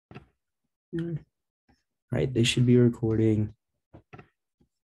All right, this should be recording.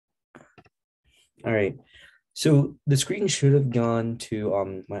 All right, so the screen should have gone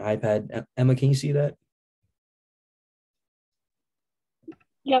to my iPad. Emma, can you see that?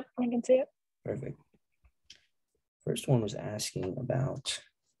 Yep, I can see it. Perfect. First one was asking about,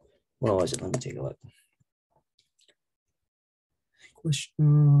 what was it? Let me take a look.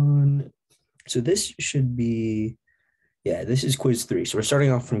 Question. So this should be, yeah, this is quiz 3. So we're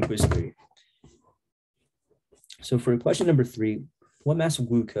starting off from quiz 3. So for question number 3, what mass of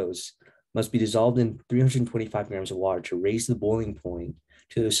glucose must be dissolved in 325 grams of water to raise the boiling point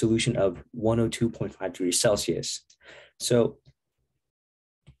to a solution of 102.5 degrees Celsius? So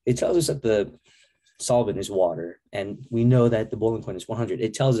it tells us that the solvent is water, and we know that the boiling point is 100.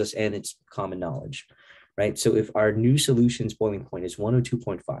 It tells us, and it's common knowledge, right? So if our new solution's boiling point is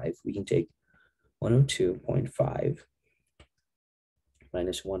 102.5, we can take 102.5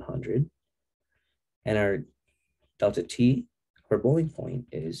 minus 100, and our delta T, our boiling point,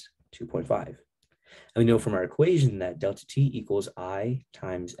 is 2.5. And we know from our equation that delta T equals I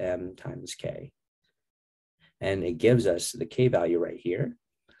times M times K. And it gives us the K value right here.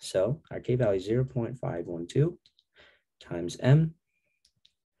 So our K value is 0.512 times M.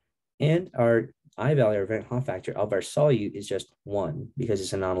 And our I value, our Van Hoff factor of our solute, is just 1 because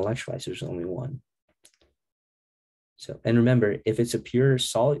it's a non-electrolyte, so there's only 1. So, and remember, if it's a pure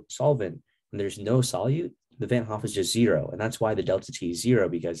solvent and there's no solute, the Van Hoff is just 0. And that's why the delta T is 0,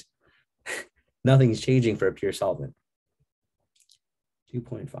 because nothing's changing for a pure solvent.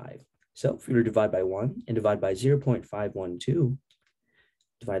 2.5. So if we were to divide by 1 and divide by 0.512,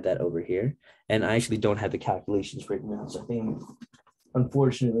 divide that over here. And I actually don't have the calculations written down, so I think,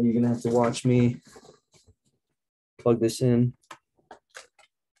 unfortunately, you're going to have to watch me plug this in.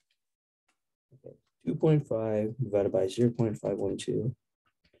 Okay. 2.5 divided by 0.512.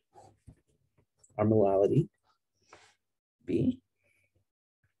 Our molality, B.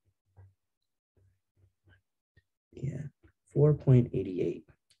 Yeah, 4.88.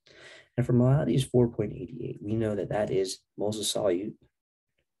 And for molality is 4.88, we know that that is moles of solute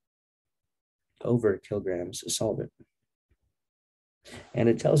over kilograms of solvent. And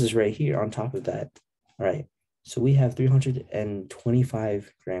it tells us right here on top of that, all right, so we have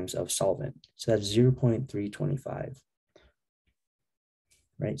 325 grams of solvent. So that's 0.325,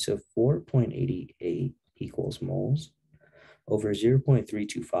 right? So 4.88 equals moles over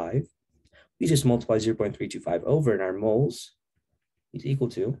 0.325. We just multiply 0.325 over, and our moles is equal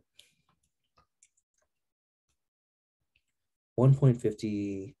to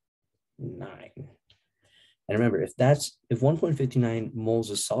 1.59. And remember, if 1.59 moles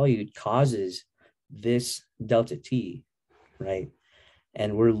of solute causes this delta T, right?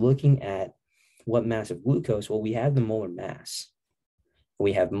 And we're looking at what mass of glucose, well, we have the molar mass.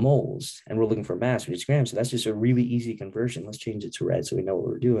 We have moles, and we're looking for mass, which is grams. So that's just a really easy conversion. Let's change it to red so we know what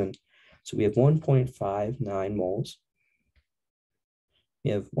we're doing. So we have 1.59 moles. We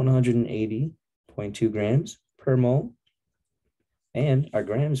have 180.2 grams per mole. And our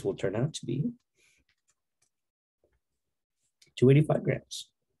grams will turn out to be 285 grams.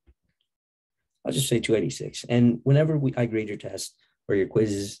 I'll just say 286. And whenever I grade your test or your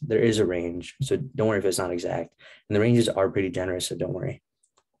quizzes, there is a range. So don't worry if it's not exact. And the ranges are pretty generous, so don't worry.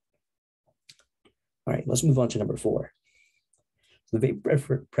 All right, let's move on to number 4. So the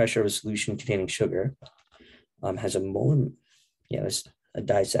vapor pressure of a solution containing sugar has a molar, that's a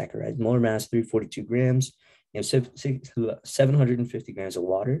disaccharide, molar mass 342 grams. You have 750 grams of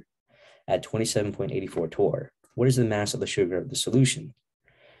water at 27.84 torr. What is the mass of the sugar of the solution?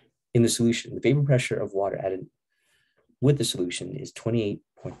 In the solution, the vapor pressure of water added with the solution is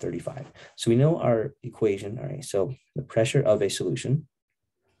 28.35. So we know our equation. All right, so the pressure of a solution.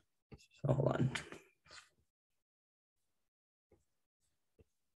 Oh, hold on.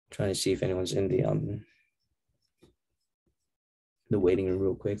 Trying to see if anyone's in the waiting room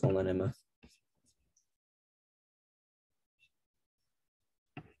real quick. Hold on, Emma.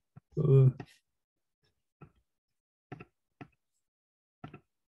 All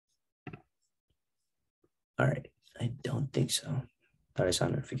right, I don't think so. Thought I saw a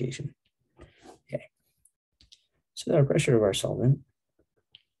notification. Okay. So our pressure of our solvent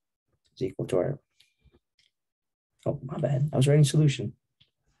is equal to our, oh, my bad. I was writing solution.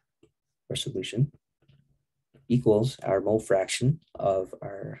 Our solution equals our mole fraction of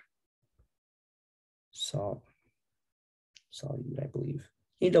our solute, I believe.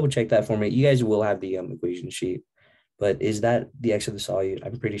 Can you double check that for me? You guys will have the equation sheet, but is that the X of the solute?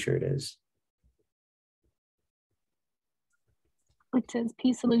 I'm pretty sure it is. It says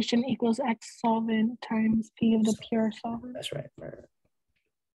P solution equals X solvent times P of the pure solvent. That's right.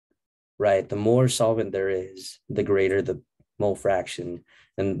 right? The more solvent there is, the greater the mole fraction,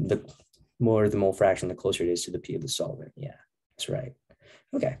 and the more the mole fraction, the closer it is to the P of the solvent. Yeah, that's right.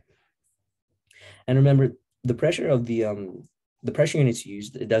 Okay. And remember, the pressure of the pressure units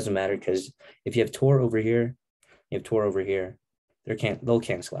used, it doesn't matter, because if you have torr over here, you have torr over here, they'll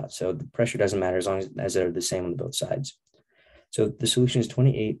cancel out. So the pressure doesn't matter as long as they're the same on both sides. So the solution is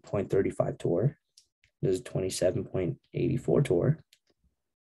 28.35 torr. This is 27.84 torr.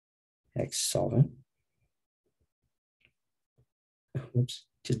 X solvent. Oops.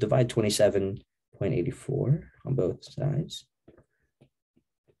 Just divide 27.84 on both sides.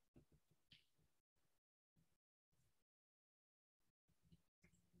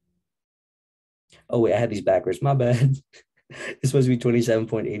 Oh, wait, I had these backwards. My bad. It's supposed to be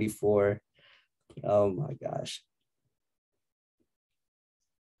 27.84. Oh my gosh.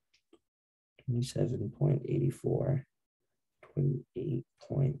 27.84,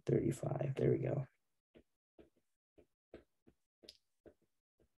 28.35. There we go.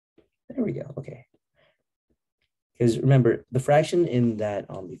 There we go. Okay. Because remember, the fraction in that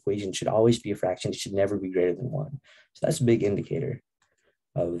equation should always be a fraction. It should never be greater than 1. So that's a big indicator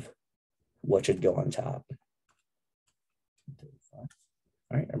of what should go on top. All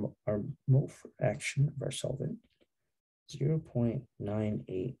right, our mole fraction of our solvent,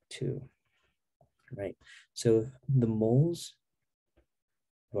 0.982. Right, so the moles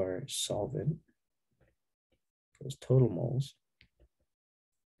of our solvent, those total moles,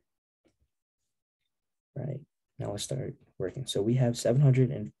 right? Now let's start working. So we have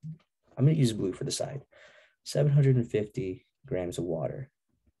 700, and I'm going to use blue for the side, 750 grams of water.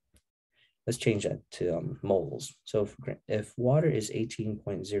 Let's change that to moles. So if water is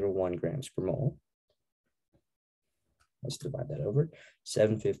 18.01 grams per mole, let's divide that over.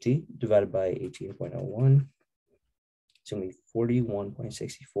 750 divided by 18.01. It's going to be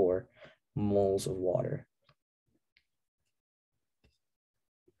 41.64 moles of water.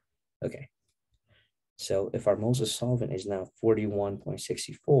 Okay. So if our moles of solvent is now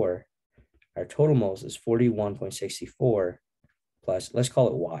 41.64, our total moles is 41.64 plus, let's call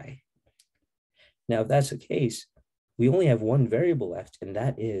it Y. Now, if that's the case, we only have one variable left, and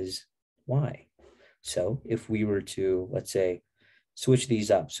that is Y. So if we were to, let's say, switch these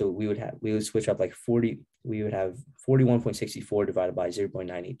up, so we would switch up like 40, we would have 41.64 divided by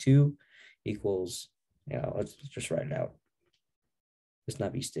 0.982 equals, let's just write it out. Let's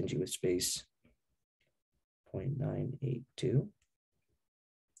not be stingy with space. 0.982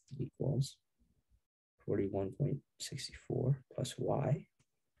 equals 41.64 plus Y.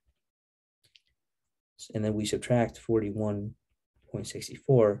 And then we subtract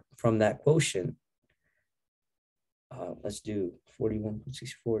 41.64 from that quotient. Let's do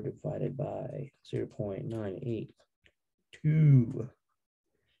 41.64 divided by 0.982.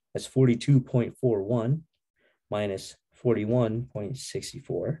 That's 42.41 minus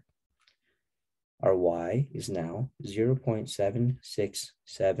 41.64. Our Y is now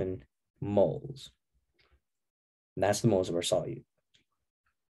 0.767 moles. And that's the moles of our solute.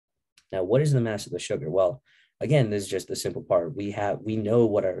 Now, what is the mass of the sugar? Well, again, this is just the simple part. We know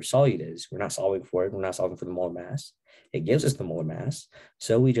what our solute is. We're not solving for it. We're not solving for the molar mass. It gives us the molar mass.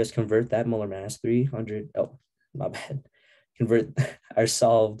 So we just convert that molar mass, 300, oh, my bad. Convert our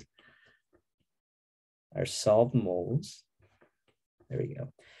solved moles. There we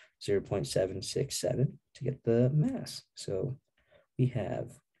go. 0.767 to get the mass. So we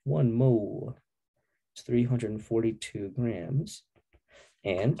have 1 mole, it's 342 grams,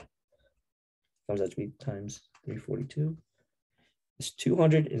 and comes out to be times 342. It's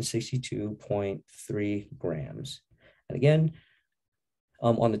 262.3 grams. And again,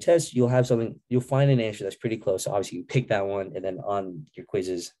 on the test, you'll find an answer that's pretty close. So obviously you pick that one, and then on your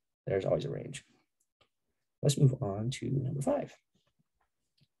quizzes, there's always a range. Let's move on to number 5.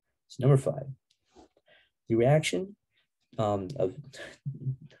 So number 5, the reaction of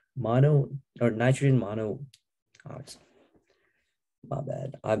nitrogen mono, my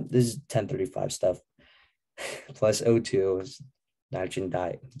bad. This is 1035 stuff. Plus O2 is nitrogen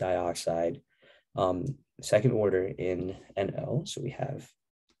dioxide. Second order in NO. So we have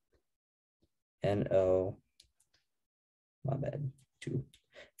NO, my bad, 2.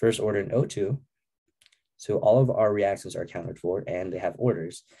 First order in O2. So all of our reactions are accounted for, and they have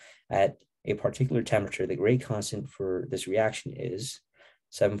orders. At a particular temperature, the rate constant for this reaction is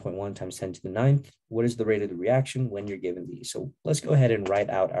 7.1 times 10 to the 9th. What is the rate of the reaction when you're given these? So let's go ahead and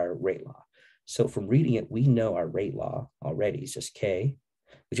write out our rate law. So from reading it, we know our rate law already. It's just K,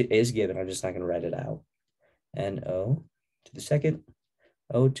 which it is given. I'm just not going to write it out. NO to the second,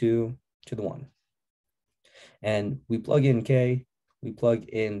 O2 to the 1. And we plug in K, we plug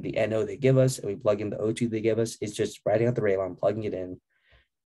in the NO they give us, and we plug in the O2 they give us. It's just writing out the rate line, plugging it in.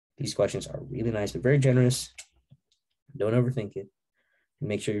 These questions are really nice and very generous. Don't overthink it. And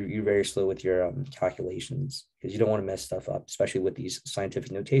make sure you're very slow with your calculations, because you don't want to mess stuff up, especially with these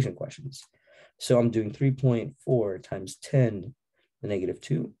scientific notation questions. So I'm doing 3.4 times 10 to the negative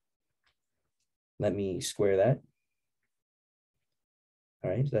 2. Let me square that. All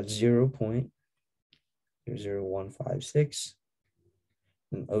right, so that's 0.0156.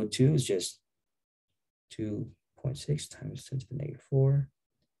 And O2 is just 2.6 times 10 to the negative 4.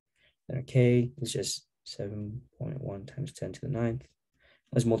 Then our K is just 7.1 times 10 to the 9th.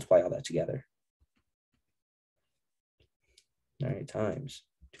 Let's multiply all that together. All right, times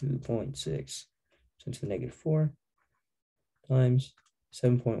 2.6 10 to the negative 4 times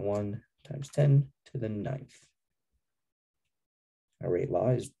 7.1 times 10 to the 9th. Our rate law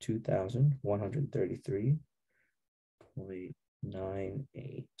is 2,133.98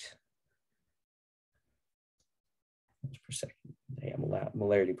 per second. Yeah,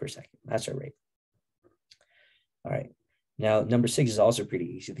 molarity per second. That's our rate. All right. Now, number 6 is also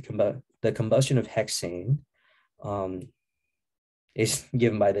pretty easy. The combustion of hexane is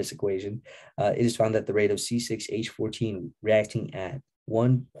given by this equation. It is found that the rate of C6H14 reacting at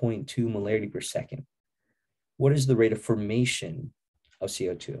 1.2 molarity per second. What is the rate of formation of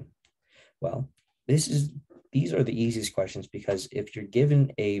CO2? Well, these are the easiest questions, because if you're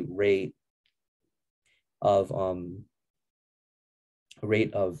given a rate of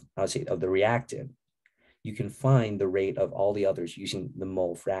the reactant, you can find the rate of all the others using the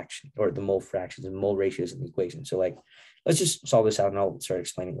mole fraction, or the mole fractions and mole ratios in the equation. So like, let's just solve this out and I'll start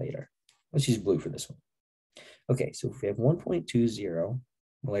explaining later. Let's use blue for this one. Okay, so if we have 1.20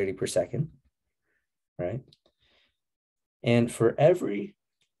 molarity per second, right? And for every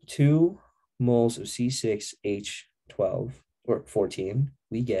 2 moles of C6H12 or 14,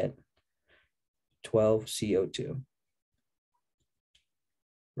 we get 12 CO2.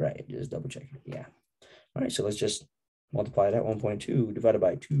 Right, just double checking. Yeah. All right, so let's just multiply that. 1.2 divided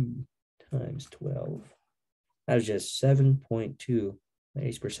by 2 times 12. That is just 7.2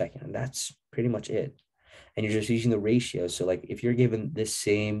 molarity per second. And that's pretty much it. And you're just using the ratio. So like if you're given this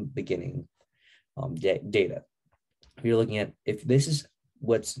same beginning data, if you're looking at, if this is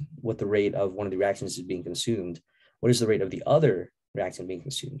what the rate of one of the reactions is being consumed, what is the rate of the other reactant being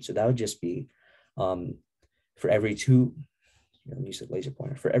consumed? So that would just be for every 2, use the laser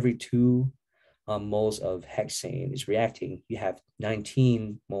pointer, for every 2 moles of hexane is reacting, you have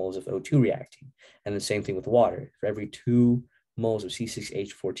 19 moles of O2 reacting. And the same thing with water. For every 2 moles of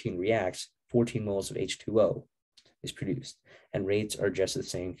C6H14 reacts, 14 moles of H2O is produced. And rates are just the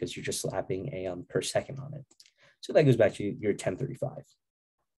same, because you're just slapping a per second on it. So that goes back to your 1035.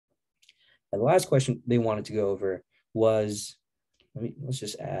 And the last question they wanted to go over was, let's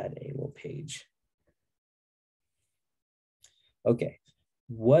just add a little page. Okay,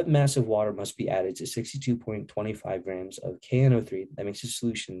 what mass of water must be added to 62.25 grams of KNO3 that makes a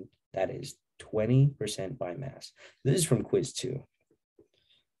solution that is 20% by mass? This is from quiz 2.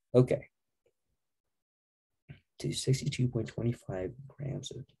 Okay, to 62.25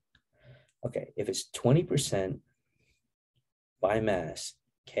 grams of, okay, if it's 20% by mass,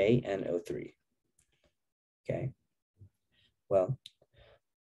 KNO3, okay, well,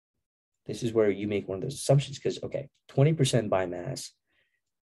 this is where you make one of those assumptions, because, okay, 20% by mass,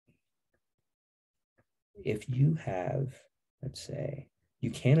 if you have, let's say,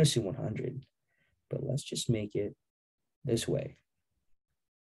 you can assume 100, but let's just make it this way.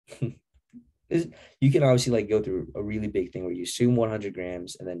 You can obviously like go through a really big thing where you assume 100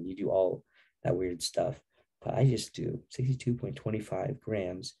 grams and then you do all that weird stuff. But I just do 62.25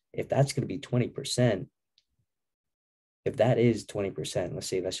 grams. If that's going to be 20%, if that is 20%, let's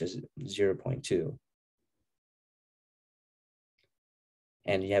say that's just 0.2.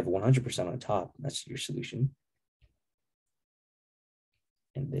 And you have 100% on top, that's your solution.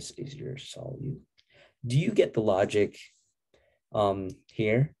 And this is your solute. Do you get the logic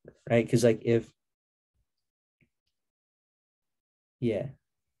here, right? Because like if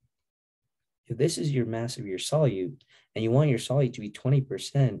this is your mass of your solute and you want your solute to be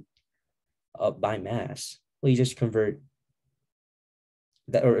 20% by mass, well, you just convert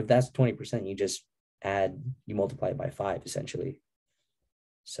that, or if that's 20%, you just you multiply it by 5 essentially.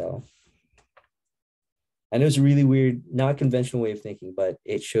 So I know it's a really weird, not conventional way of thinking, but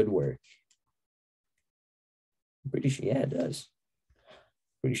it should work. I'm pretty sure, yeah, it does.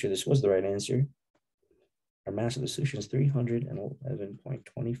 Pretty sure this was the right answer. Our mass of the solution is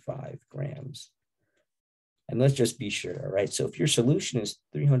 311.25 grams. And let's just be sure, all right? So if your solution is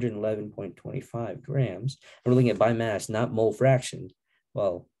 311.25 grams, and we're looking at by mass, not mole fraction,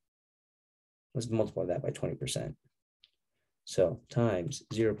 well, let's multiply that by 20%. So times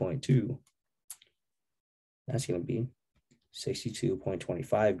 0.2, that's going to be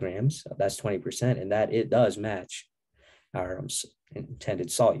 62.25 grams. So that's 20%, and that it does match our intended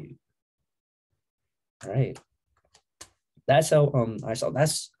solute. All right. That's how I saw.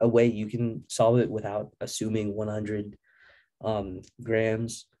 That's a way you can solve it without assuming 100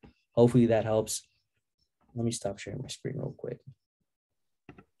 grams. Hopefully that helps. Let me stop sharing my screen real quick.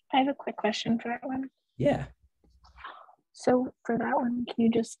 I have a quick question for that one. Yeah. So for that one, can you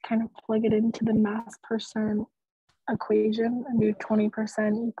just kind of plug it into the mass percent equation and do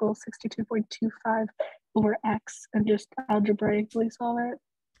 20% equals 62.25 over X and just algebraically solve it?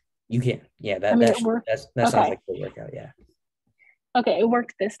 You can. Yeah, it worked. That sounds like a workout. Yeah. Okay, it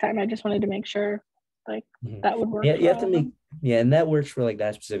worked this time. I just wanted to make sure that would work. Yeah, you have to make, and that works for like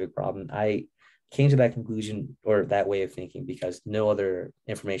that specific problem. I came to that conclusion or that way of thinking because no other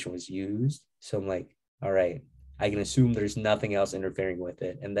information was used. So I'm like, all right, I can assume there's nothing else interfering with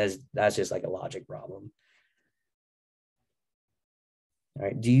it. And that's just like a logic problem. All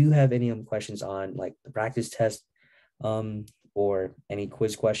right. Do you have any questions on like the practice test or any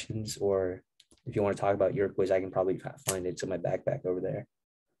quiz questions? Or if you want to talk about your quiz, I can probably find it in my backpack over there.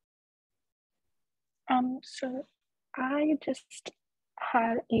 So I just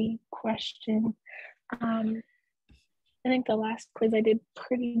had a question. I think the last quiz I did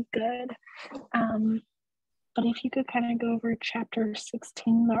pretty good. But if you could kind of go over chapter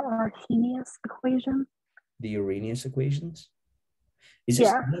 16, the Arrhenius equation. The Arrhenius equations? Is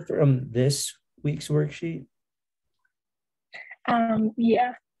this from this week's worksheet?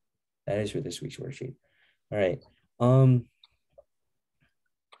 Yeah. That is for this week's worksheet. All right.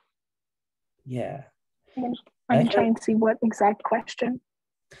 Yeah. I'm trying to see what exact question.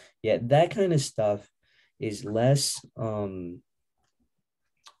 Yeah, that kind of stuff is less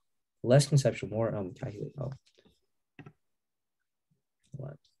conceptual, more calculate. Oh,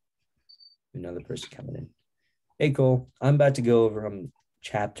 what? Another person coming in. Hey, Cole, I'm about to go over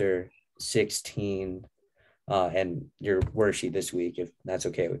chapter 16 and your worksheet this week, if that's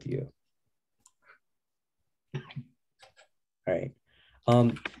okay with you. All right.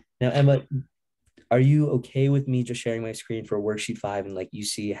 Now, Emma, are you okay with me just sharing my screen for worksheet 5 and like you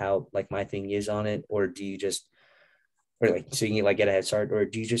see how like my thing is on it, or do you just, or like so you can like get a head start, or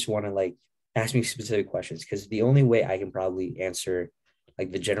do you just want to like ask me specific questions? Because the only way I can probably answer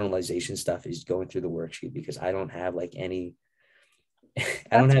like the generalization stuff is going through the worksheet, because I don't have like any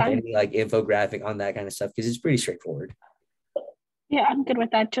any like infographic on that kind of stuff because it's pretty straightforward. Yeah, I'm good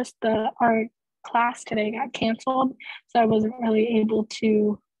with that. Just our class today got canceled, so I wasn't really able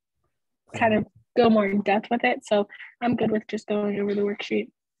to kind of go more in depth with it. So I'm good with just going over the worksheet.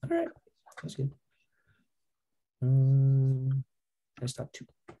 All right, that's good. Desktop 2.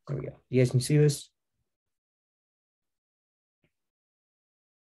 There we go. You guys can see this?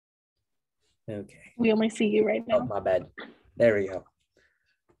 Okay. We only see you right now. Oh, my bad. There we go.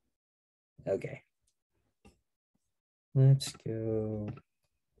 Okay. Let's go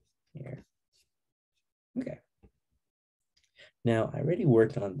here. Okay. Now, I already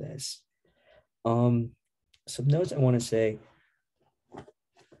worked on this. Some notes I want to say.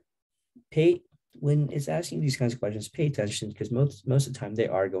 When it's asking these kinds of questions, pay attention, because most of the time they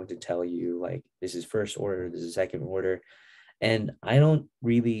are going to tell you like this is first order, this is second order. And I don't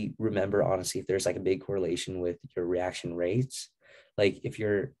really remember, honestly, if there's like a big correlation with your reaction rates. Like if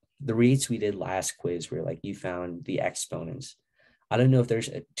the rates we did last quiz where like you found the exponents, I don't know if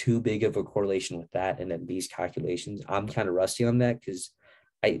there's too big of a correlation with that. And then these calculations, I'm kind of rusty on that because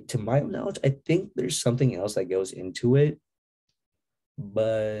to my knowledge, I think there's something else that goes into it,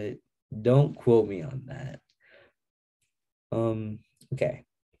 but don't quote me on that. Okay.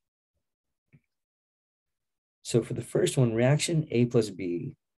 So for the first one, reaction A plus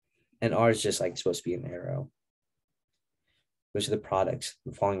B, and R is just like supposed to be an arrow. Those are the products,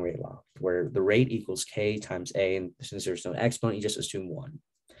 the following rate law, where the rate equals K times A, and since there's no exponent, you just assume 1,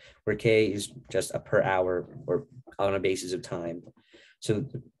 where K is just a per hour or on a basis of time. So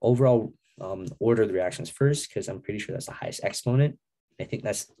the overall order of the reactions first, because I'm pretty sure that's the highest exponent. I think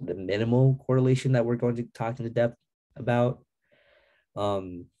that's the minimal correlation that we're going to talk into depth about.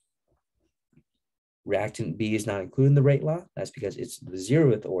 Reactant B is not included in the rate law. That's because it's the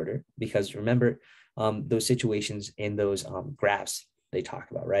 0th order, because remember those situations in those graphs they talk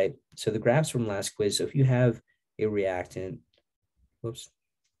about, right? So the graphs from last quiz, so if you have a reactant, let's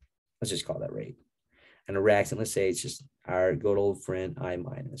just call that rate. And a reactant, let's say it's just our good old friend I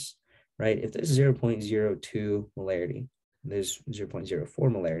minus, right? If there's 0.02 molarity, there's 0.04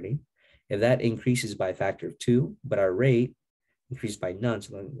 molarity. If that increases by a factor of 2, but our rate increased by none,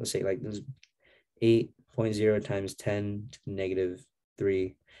 so let's say like this is 8.0 times 10 to the negative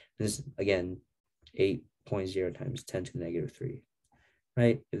 3. This is, again, 8.0 times 10 to the negative 3,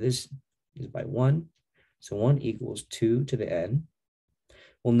 right? If this is by 1, so 1 equals 2 to the n.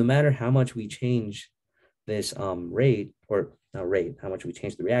 Well, no matter how much we change this rate, or not rate, how much we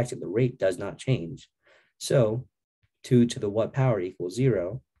change the reactant, the rate does not change. So 2 to the what power equals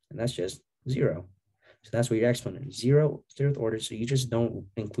 0, and that's just 0. So that's what your exponent is, 0th order, so you just don't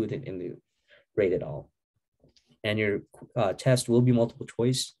include it in the rate at all. And your test will be multiple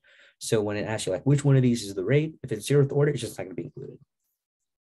choice. So when it asks you like which one of these is the rate, if it's 0th order, it's just not going to be included.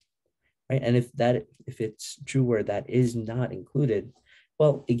 Right? And if it's true where that is not included,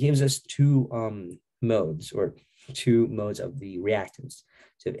 well, it gives us two modes of the reactants.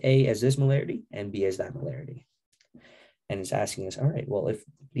 So if A has this molarity and B has that molarity. And it's asking us, all right, well, if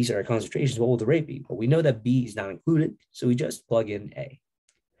these are our concentrations, what will the rate be? Well, we know that B is not included, so we just plug in A.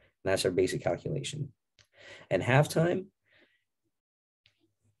 And that's our basic calculation. And halftime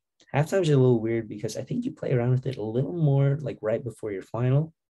is a little weird because I think you play around with it a little more like right before your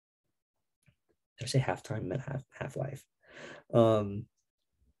final. Did I say halftime? I meant half-life.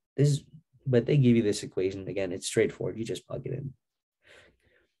 But they give you this equation. Again, it's straightforward. You just plug it in.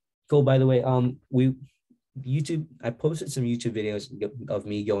 Cool. By the way, I posted some YouTube videos of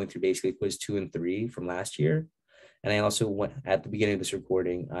me going through basically quiz 2 and 3 from last year. And I also went at the beginning of this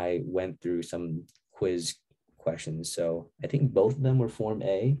recording, I went through some quiz questions. So I think both of them were Form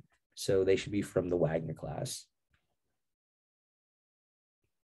A. So they should be from the Wagner class.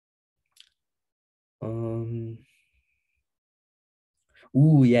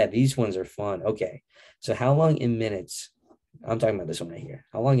 Ooh, yeah, these ones are fun. Okay. So how long in minutes? I'm talking about this one right here.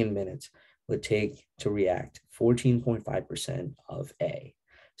 How long in minutes would it take to react 14.5% of A?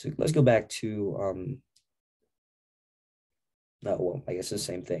 So let's go back to no, well, I guess it's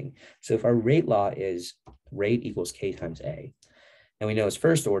the same thing. So if our rate law is rate equals K times A, and we know it's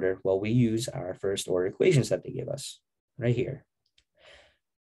first order, well, we use our first order equations that they give us right here.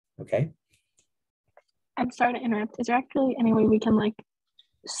 Okay. I'm sorry to interrupt. Is there actually any way we can like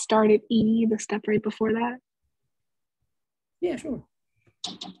start at E, the step right before that? Yeah, sure.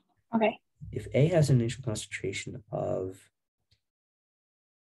 Okay. If A has an initial concentration of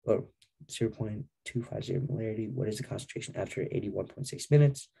 0.250 molarity, what is the concentration after 81.6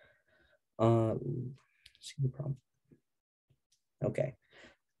 minutes? See the problem. Okay.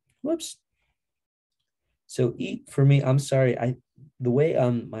 Whoops. So E for me, I'm sorry. The way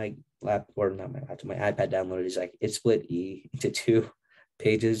my iPad downloaded is like it split E into 2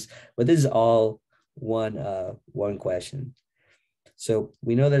 pages, but this is all one question. So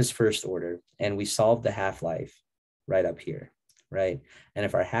we know that it's first order, and we solved the half-life right up here, right? And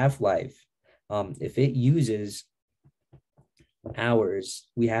if our half-life, if it uses hours,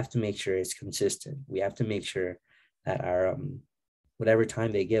 we have to make sure it's consistent. We have to make sure that our whatever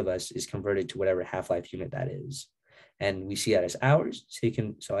time they give us is converted to whatever half-life unit that is. And we see that as hours. So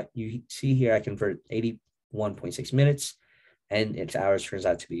you see here, I convert 81.6 minutes, and its hours turns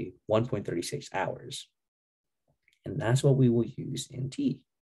out to be 1.36 hours. And that's what we will use in T.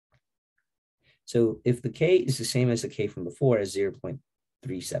 So if the K is the same as the K from before as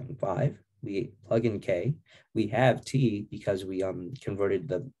 0.375, we plug in K, we have T because we converted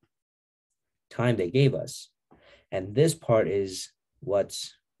the time they gave us. And this part is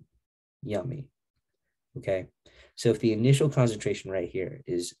what's yummy, okay? So if the initial concentration right here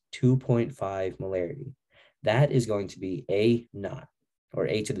is 2.5 molarity, that is going to be A naught, or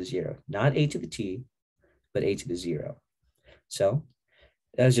A to the 0, not A to the T, but A to the 0. So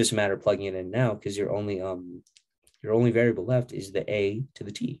that's just a matter of plugging it in now because your only variable left is the A to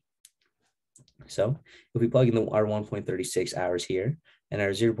the T. So if we plug in our 1.36 hours here and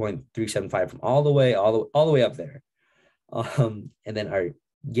our 0.375 from all the way up there, and then our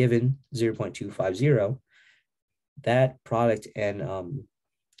given 0.250, that product and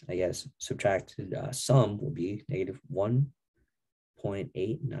I guess subtracted sum will be negative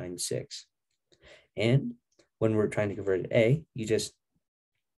 1.896. And when we're trying to convert it A, you just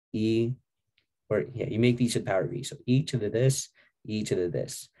you make these to the power of E. So E to the this, E to the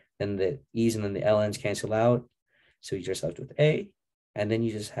this. Then the E's and then the ln's cancel out. So you're just left with A. And then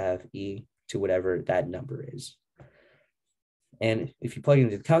you just have E to whatever that number is. And if you plug it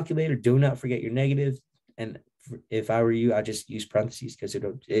into the calculator, do not forget your negative. And if I were you, I'd just use parentheses because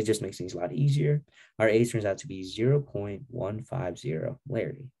it just makes things a lot easier. Our A turns out to be 0.150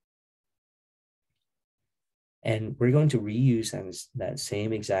 molarity. And we're going to reuse that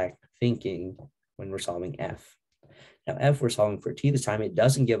same exact thinking when we're solving F. Now, F, we're solving for T this time. It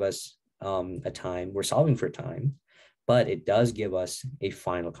doesn't give us a time. We're solving for time, but it does give us a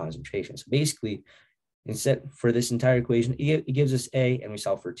final concentration. So basically, instead for this entire equation, it gives us A and we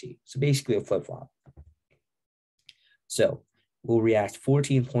solve for T. So basically a flip-flop. So we'll react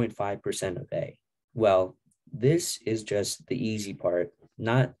 14.5% of A. Well, this is just the easy part,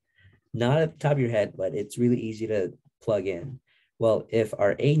 not at the top of your head, but it's really easy to plug in. Well, if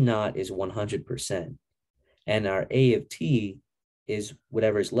our A naught is 100% and our A of T is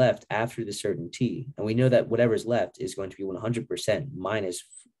whatever is left after the certain T, and we know that whatever is left is going to be 100% minus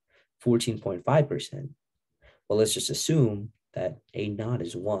 14.5%. Well, let's just assume that A naught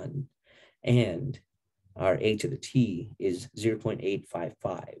is 1 and our A to the T is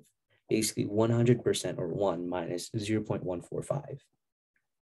 0.855, basically 100% or 1 minus 0.145.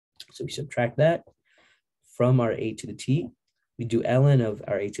 So we subtract that from our A to the T. We do ln of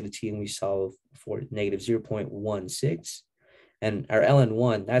our A to the T and we solve for negative 0.16. And our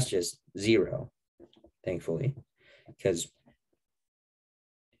ln1, that's just 0, thankfully, because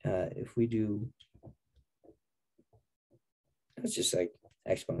if we do, that's just like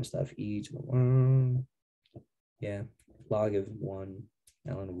exponent stuff, e to the 1, yeah, log of 1,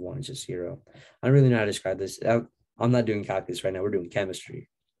 ln of 1 is just 0. I don't really know how to describe this. I'm not doing calculus right now, we're doing chemistry.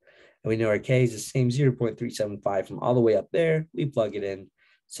 And we know our K is the same 0.375 from all the way up there. We plug it in.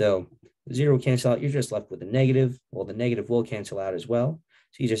 So 0 cancel out. You're just left with a negative. Well, the negative will cancel out as well.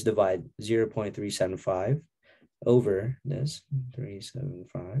 So you just divide 0.375 over this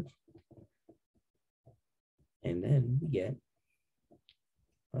 375. And then we get,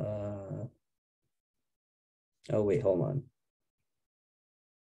 oh, wait, hold on.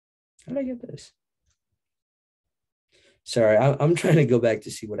 How did I get this? Sorry, I'm trying to go back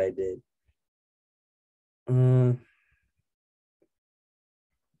to see what I did.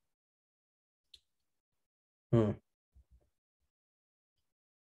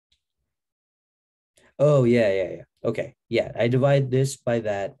 Oh, yeah. Okay, yeah, I divide this by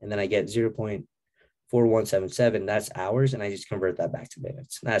that, and then I get 0.4177. That's hours, and I just convert that back to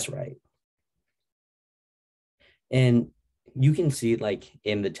minutes. That's right. And you can see, like,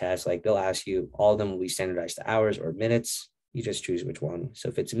 in the test, like, they'll ask you, all of them will be standardized to hours or minutes. You just choose which one. So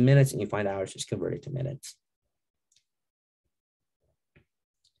if it's minutes and you find hours, just convert it to minutes.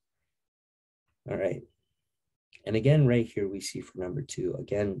 All right. And again, right here, we see for number 2,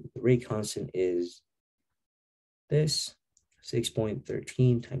 again, the rate constant is this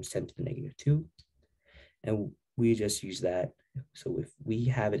 6.13 times 10 to the negative 2. And we just use that. So if we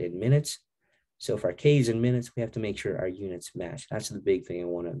have it in minutes, so if our K is in minutes, we have to make sure our units match. That's the big thing I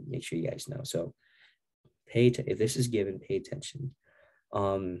want to make sure you guys know. So if this is given, pay attention.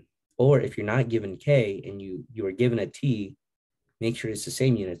 Or if you're not given K and you are given a T, make sure it's the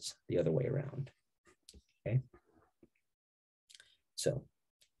same units the other way around. Okay. So,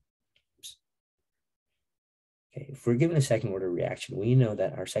 okay, if we're given a second order reaction, we know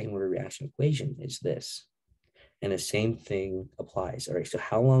that our second order reaction equation is this. And the same thing applies. All right, so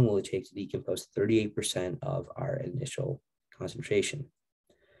how long will it take to decompose 38% of our initial concentration?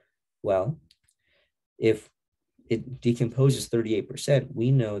 Well, if it decomposes 38%, we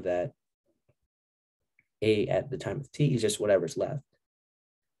know that A at the time of T is just whatever's left.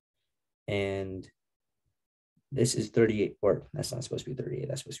 And this is 38, or that's not supposed to be 38,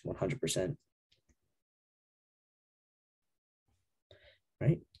 that's supposed to be 100%.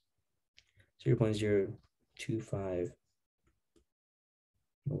 Right? 0.025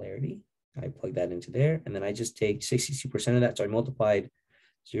 molarity. I plug that into there, and then I just take 62% of that. So I multiplied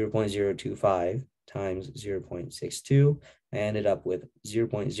 0.025 times 0.62. I ended up with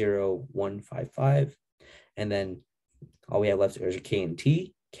 0.0155. And then all we have left is K and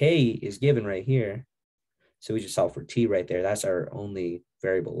T. K is given right here. So we just solve for T right there. That's our only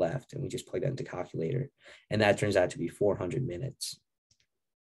variable left. And we just plug that into calculator. And that turns out to be 400 minutes.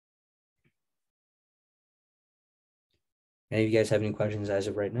 Any of you guys have any questions as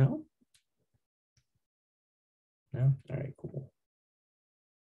of right now? No? All right, cool.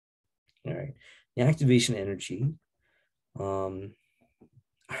 All right. The activation energy, our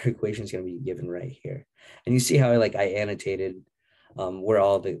equation is going to be given right here. And you see how I annotated where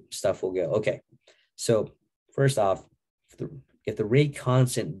all the stuff will go. Okay. So first off, if the rate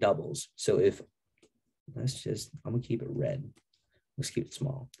constant doubles, so if, I'm going to keep it red. Let's keep it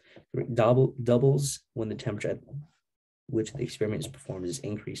small. Doubles when the temperature at which the experiment is performed is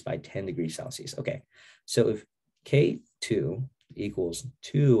increased by 10 degrees Celsius. Okay, so if K2 equals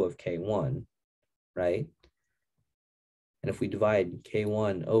 2 of K1, right? And if we divide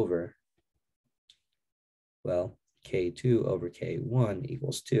K1 over Well, K2 over K1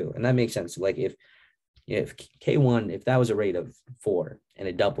 equals 2. And that makes sense. Like if K1, if that was a rate of 4 and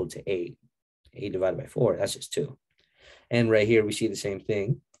it doubled to 8, 8 divided by 4, that's just 2. And right here, we see the same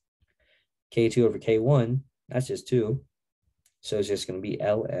thing. K2 over K1, that's just 2. So it's just going to be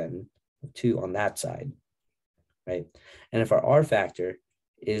ln of 2 on that side, right? And if our R factor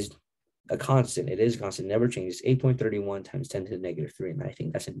is a constant, it is a constant, never changes, 8.31 times 10 to the negative 3. And I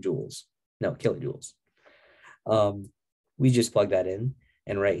think that's in joules. No, kilojoules. We just plug that in.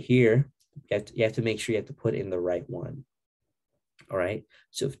 And right here, you have to make sure you have to put in the right one. All right.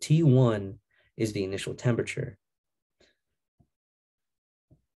 So if T1 is the initial temperature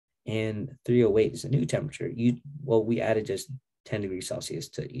and 308 is the new temperature, we added just 10 degrees Celsius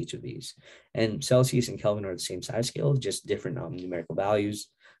to each of these. And Celsius and Kelvin are the same size scale, just different numerical values.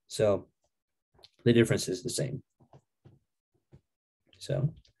 So the difference is the same.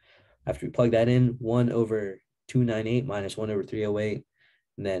 So after we plug that in, 1 over 298 minus 1 over 308,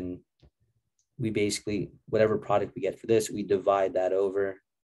 and then we basically, whatever product we get for this, we divide that over.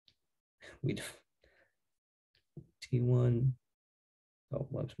 T1,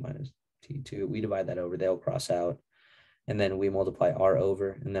 whoops, minus T2, we divide that over, they'll cross out. And then we multiply R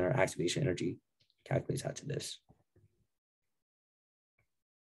over, and then our activation energy calculates out to this.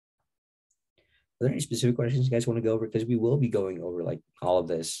 Are there any specific questions you guys want to go over? Because we will be going over like all of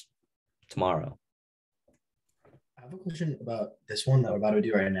this tomorrow. I have a question about this one that we're about to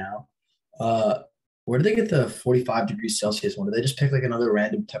do right now. Where do they get the 45 degrees Celsius one? Do they just pick like another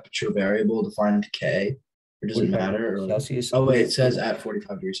random temperature variable defined to K? Or does it matter? Or Celsius. Oh, wait, it says at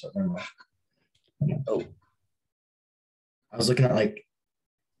 45 degrees Celsius. Never mind. Oh. I was looking at like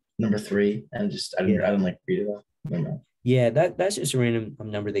number 3 and just I didn't like read it off. Never mind. Yeah, that's just a random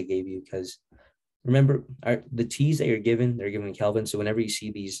number they gave you because remember the T's that you're given, they're given in Kelvin. So whenever you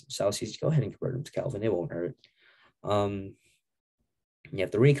see these Celsius, go ahead and convert them to Kelvin. It won't hurt.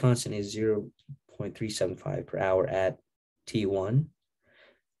 If the rate constant is 0.375 per hour at T1,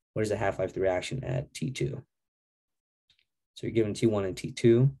 what is the half-life of the reaction at T2? So you're given T1 and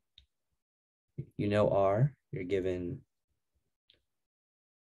T2. You know R, you're given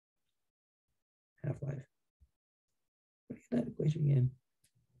half-life. Look at that equation again.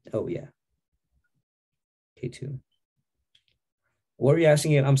 Oh, yeah. K2. What were you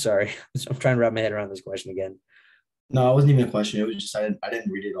asking again? I'm sorry. I'm trying to wrap my head around this question again. No, it wasn't even a question. It was just I didn't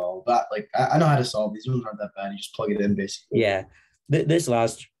read it all. But like I know how to solve these ones. Aren't that bad. You just plug it in basically. Yeah, this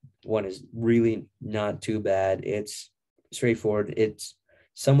last one is really not too bad. It's straightforward. It's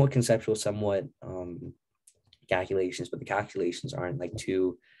somewhat conceptual, somewhat calculations, but the calculations aren't like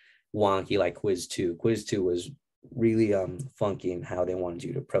too wonky like quiz 2. Quiz 2 was really funky in how they wanted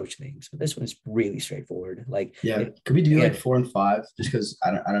you to approach things, but this one's really straightforward. Like could we do like 4 and 5 just because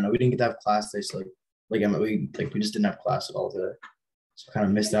I don't know, we didn't get to have class today, so we just didn't have class at all today, so kind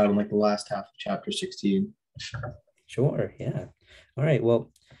of missed out on like the last half of chapter 16. Sure, yeah. All right,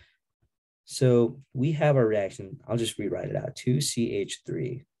 well, so we have our reaction. I'll just rewrite it out.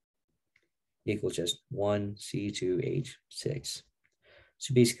 2CH3 equals just 1C2H6.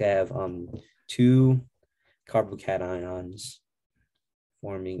 So basically I have 2 carbocations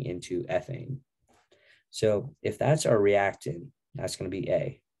forming into ethane. So if that's our reactant, that's going to be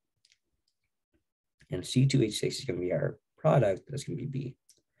A. And C2H6 is going to be our product, that's going to be B.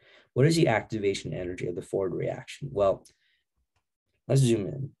 What is the activation energy of the forward reaction? Well, let's zoom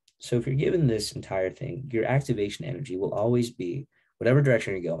in. So if you're given this entire thing, your activation energy will always be whatever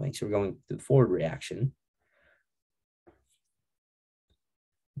direction you're going. So we're going to the forward reaction.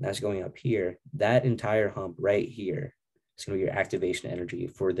 That's going up here. That entire hump right here is going to be your activation energy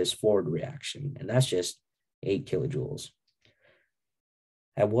for this forward reaction. And that's just 8 kilojoules.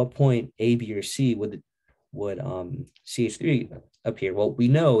 At what point A, B, or C would CH3 appear? Well, we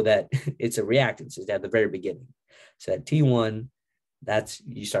know that it's a reactant. It's at the very beginning. So at T1,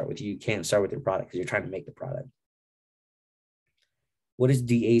 you can't start with your product because you're trying to make the product. What is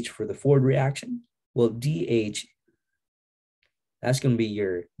DH for the forward reaction? Well, DH, that's going to be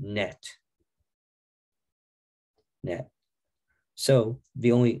your net. So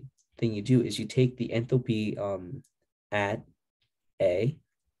the only thing you do is you take the enthalpy at A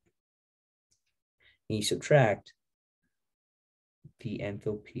and you subtract the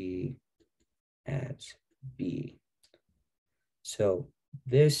enthalpy at B. So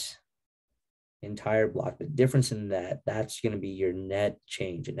this entire block, the difference in that's going to be your net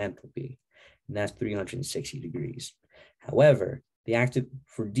change in enthalpy, and that's 360 degrees. However, the active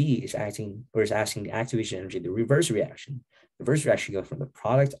for D is asking the activation energy, the reverse reaction. The reverse reaction goes from the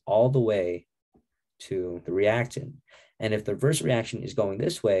product all the way to the reactant. And if the reverse reaction is going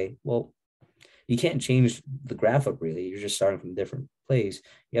this way, well, you can't change the graph up really. You're just starting from a different place.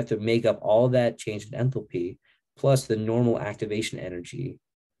 You have to make up all that change in enthalpy plus the normal activation energy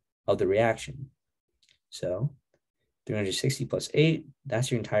of the reaction. So 360 plus 8,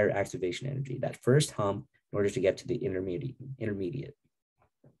 that's your entire activation energy, that first hump in order to get to the intermediate.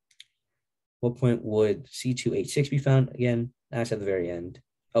 What point would C2H6 be found? Again, that's at the very end.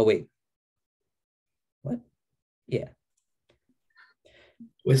 Oh, wait. What? Yeah.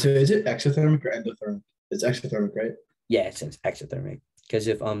 Wait, so is it exothermic or endothermic? It's exothermic, right? Yeah, it's exothermic. Because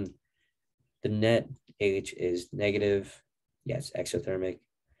if the net H is negative, yeah, it's exothermic.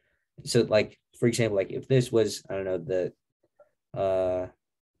 So like, for example, like if this was, I don't know, the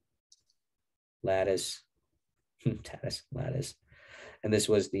lattice, lattice, and this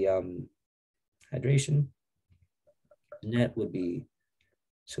was the hydration, net would be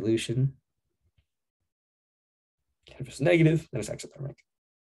solution. If it's negative, then it's exothermic.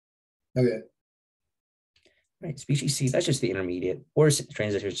 Okay. Right, species C, that's just the intermediate or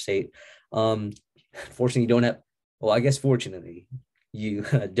transition state. Fortunately, you don't have, well, I guess fortunately, you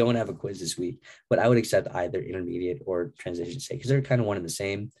don't have a quiz this week, but I would accept either intermediate or transition state because they're kind of one and the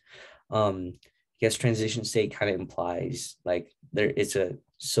same. I guess transition state kind of implies like it's a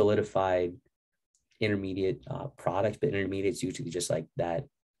solidified intermediate product, but intermediate is usually just like that,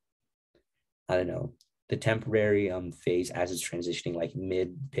 I don't know, the temporary phase as it's transitioning like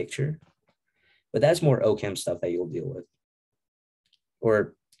mid picture. But that's more OChem stuff that you'll deal with,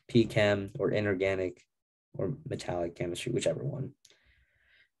 or PChem, or inorganic, or metallic chemistry, whichever one.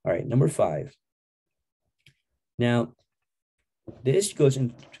 All right, number 5. Now, this goes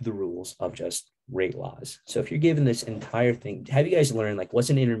into the rules of just rate laws. So if you're given this entire thing, have you guys learned like what's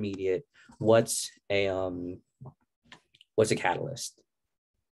an intermediate, what's a catalyst?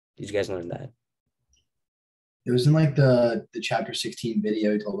 Did you guys learn that? It was in like the chapter 16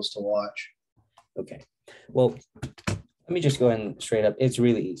 video he told us to watch. Okay, well, let me just go ahead and straight up. It's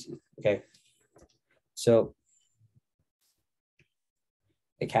really easy, okay? So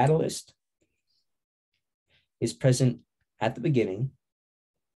a catalyst is present at the beginning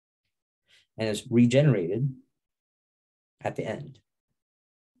and is regenerated at the end.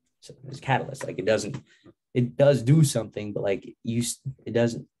 So it's a catalyst, like it does do something, but like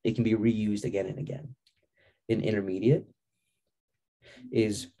it can be reused again and again. An intermediate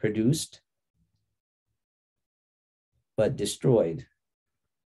is produced but destroyed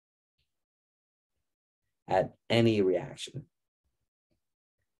at any reaction.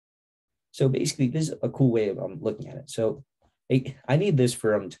 So basically, this is a cool way of looking at it. So I need this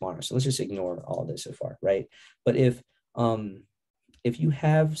for tomorrow. So let's just ignore all this so far, right? But if you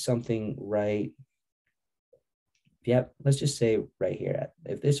have something right, let's just say right here,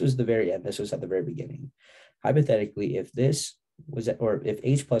 if this was the very end, this was at the very beginning. Hypothetically, if this was or if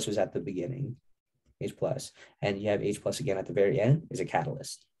H plus was at the beginning, H plus, and you have H plus again at the very end, is a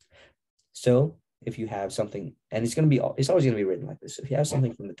catalyst. So if you have something, and it's always going to be written like this. So if you have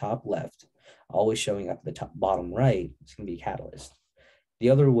something from the top left, always showing up the top bottom right, it's going to be a catalyst.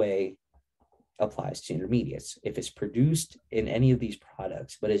 The other way applies to intermediates. If it's produced in any of these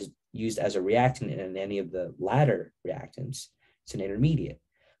products, but is used as a reactant in any of the latter reactants, it's an intermediate.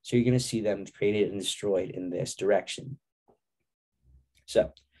 So you're going to see them created and destroyed in this direction.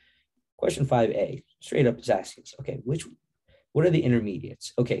 So question 5A, straight up is asking us, okay, what are the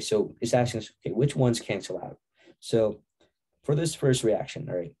intermediates? Okay, so it's asking us, okay, which ones cancel out? So for this first reaction,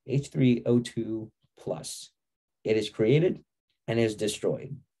 all right, H3O2 plus, it is created and is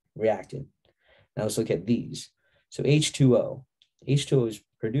destroyed, reacted. Now let's look at these. So H2O is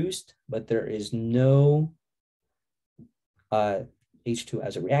produced, but there is no H2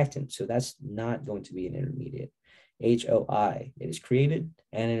 as a reactant. So that's not going to be an intermediate. HOI, it is created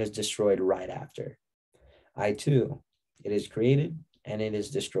and it is destroyed right after. I2, it is created and it is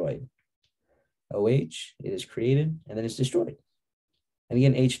destroyed. OH, it is created and then it's destroyed. And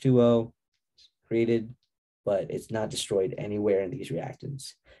again, H2O, created, but it's not destroyed anywhere in these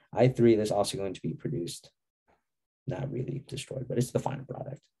reactants. I3, that's also going to be produced, not really destroyed, but it's the final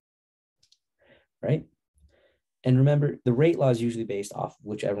product, right? And remember, the rate law is usually based off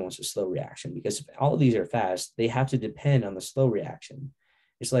whichever one's a slow reaction, because if all of these are fast, they have to depend on the slow reaction.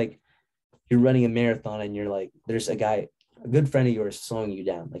 It's like you're running a marathon and you're like, there's a good friend of yours slowing you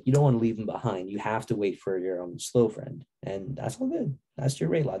down. Like you don't want to leave him behind. You have to wait for your slow friend. And that's all good. That's your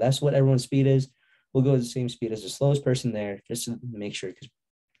rate law. That's what everyone's speed is. We'll go at the same speed as the slowest person there, just to make sure, because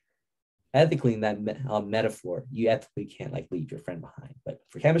ethically in that metaphor, you ethically can't like leave your friend behind. But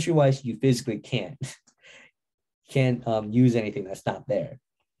for chemistry wise, you physically can't. Can't use anything that's not there.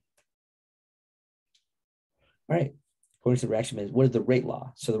 All right. according to the reaction is what is the rate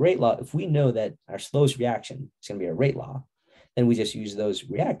law? So the rate law, if we know that our slowest reaction is going to be a rate law, then we just use those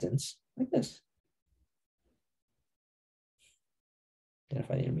reactants like this.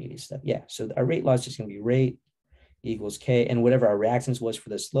 Identify the intermediate step. Yeah, so our rate law is just going to be rate equals K, and whatever our reactants was for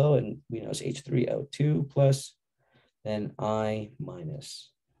the slow, and we know it's H3O2 plus then I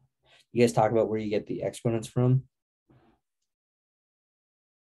minus. You guys talk about where you get the exponents from?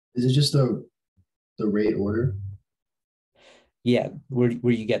 Is it just the rate order? Yeah, where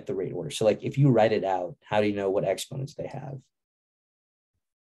you get the rate order. So like if you write it out, how do you know what exponents they have?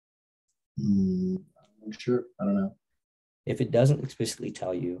 I'm sure. I don't know. If it doesn't explicitly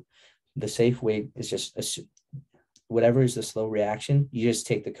tell you, the safe way is just whatever is the slow reaction, you just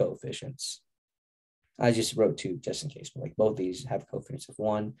take the coefficients. I just wrote 2 just in case, but like both these have coefficients of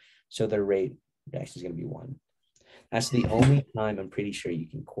 1, so their rate reaction is going to be 1. That's the only time I'm pretty sure you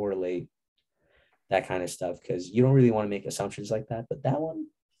can correlate that kind of stuff, because you don't really want to make assumptions like that. But that one,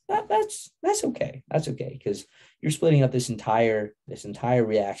 that's okay. That's okay, because you're splitting up this entire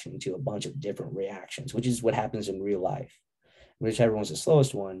reaction into a bunch of different reactions, which is what happens in real life. Whichever one's the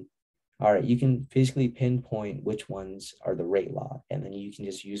slowest one, all right, you can physically pinpoint which ones are the rate law, and then you can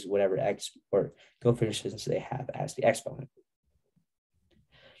just use whatever x or coefficients they have as the exponent.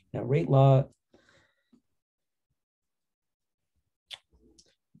 Now, rate law,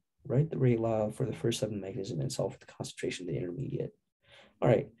 write the rate law for the first step of the mechanism and solve for the concentration of the intermediate. All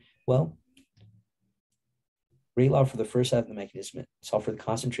right, well, rate law for the first step of the mechanism, solve for the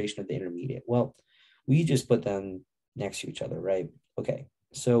concentration of the intermediate. Well, we just put them next to each other, right? Okay,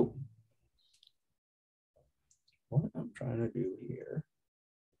 so what I'm trying to do here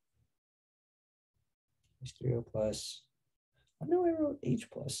is H3O plus. I know I wrote H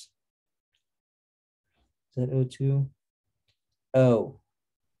plus. Is that O2? Oh.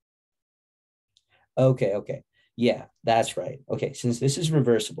 Okay. Yeah, that's right. Okay, since this is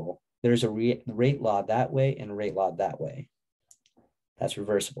reversible, there's a rate law that way and a rate law that way. That's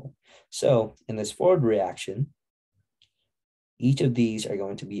reversible. So in this forward reaction, each of these are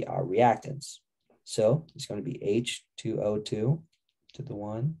going to be our reactants. So it's going to be H2O2 to the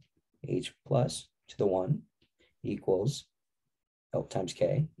 1, H plus to the 1 equals L times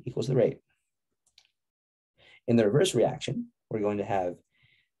K equals the rate. In the reverse reaction, we're going to have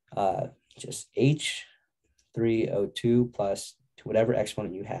just H3O2 plus to whatever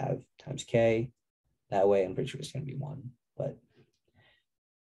exponent you have times K. That way, I'm pretty sure it's going to be 1. But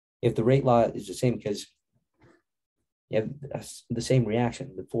if the rate law is the same, because you have the same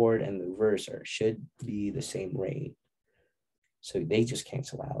reaction, the forward and the reverse should be the same rate. So they just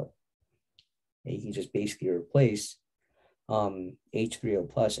cancel out. And you can just basically replace H3O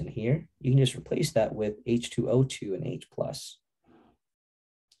plus in here. You can just replace that with H2O2 and H plus.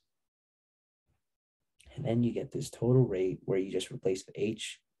 And then you get this total rate where you just replace the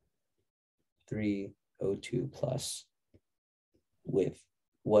H3O2 plus with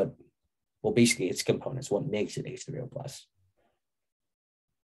what, well, basically its components, what makes it H3O plus.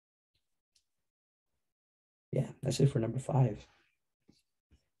 Yeah, that's it for number 5.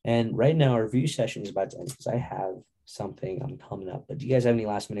 And right now our review session is about to end because I have something I'm coming up. But do you guys have any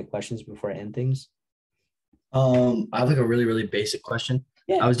last minute questions before I end things? I have like a really, really basic question.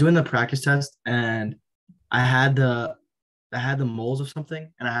 Yeah. I was doing the practice test and I had the moles of something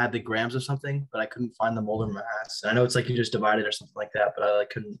and I had the grams of something, but I couldn't find the molar mass. And I know it's like you just divided or something like that, but I like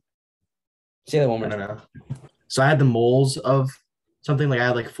couldn't. Say that one more I time. don't know. So I had the moles of something, like I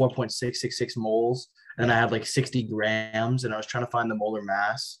had like 4.666 moles, and I had like 60 grams, and I was trying to find the molar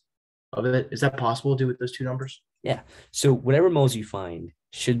mass of it. Is that possible to do with those two numbers? Yeah. So whatever moles you find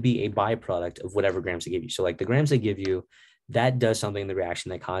should be a byproduct of whatever grams they give you. So like the grams they give you, that does something in the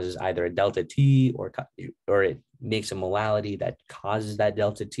reaction that causes either a delta T or it makes a molality that causes that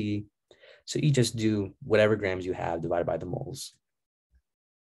delta T. So you just do whatever grams you have divided by the moles.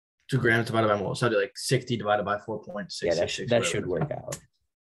 2 grams divided by moles. So I do like 60 divided by 4.666. Yeah, that should work out,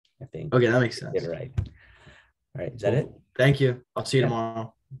 I think. Okay, that makes sense. Get it right. All right, is that it? Thank you. I'll see you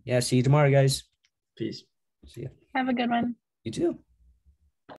tomorrow. Yeah, see you tomorrow, guys. Peace. See ya. Have a good one. You too.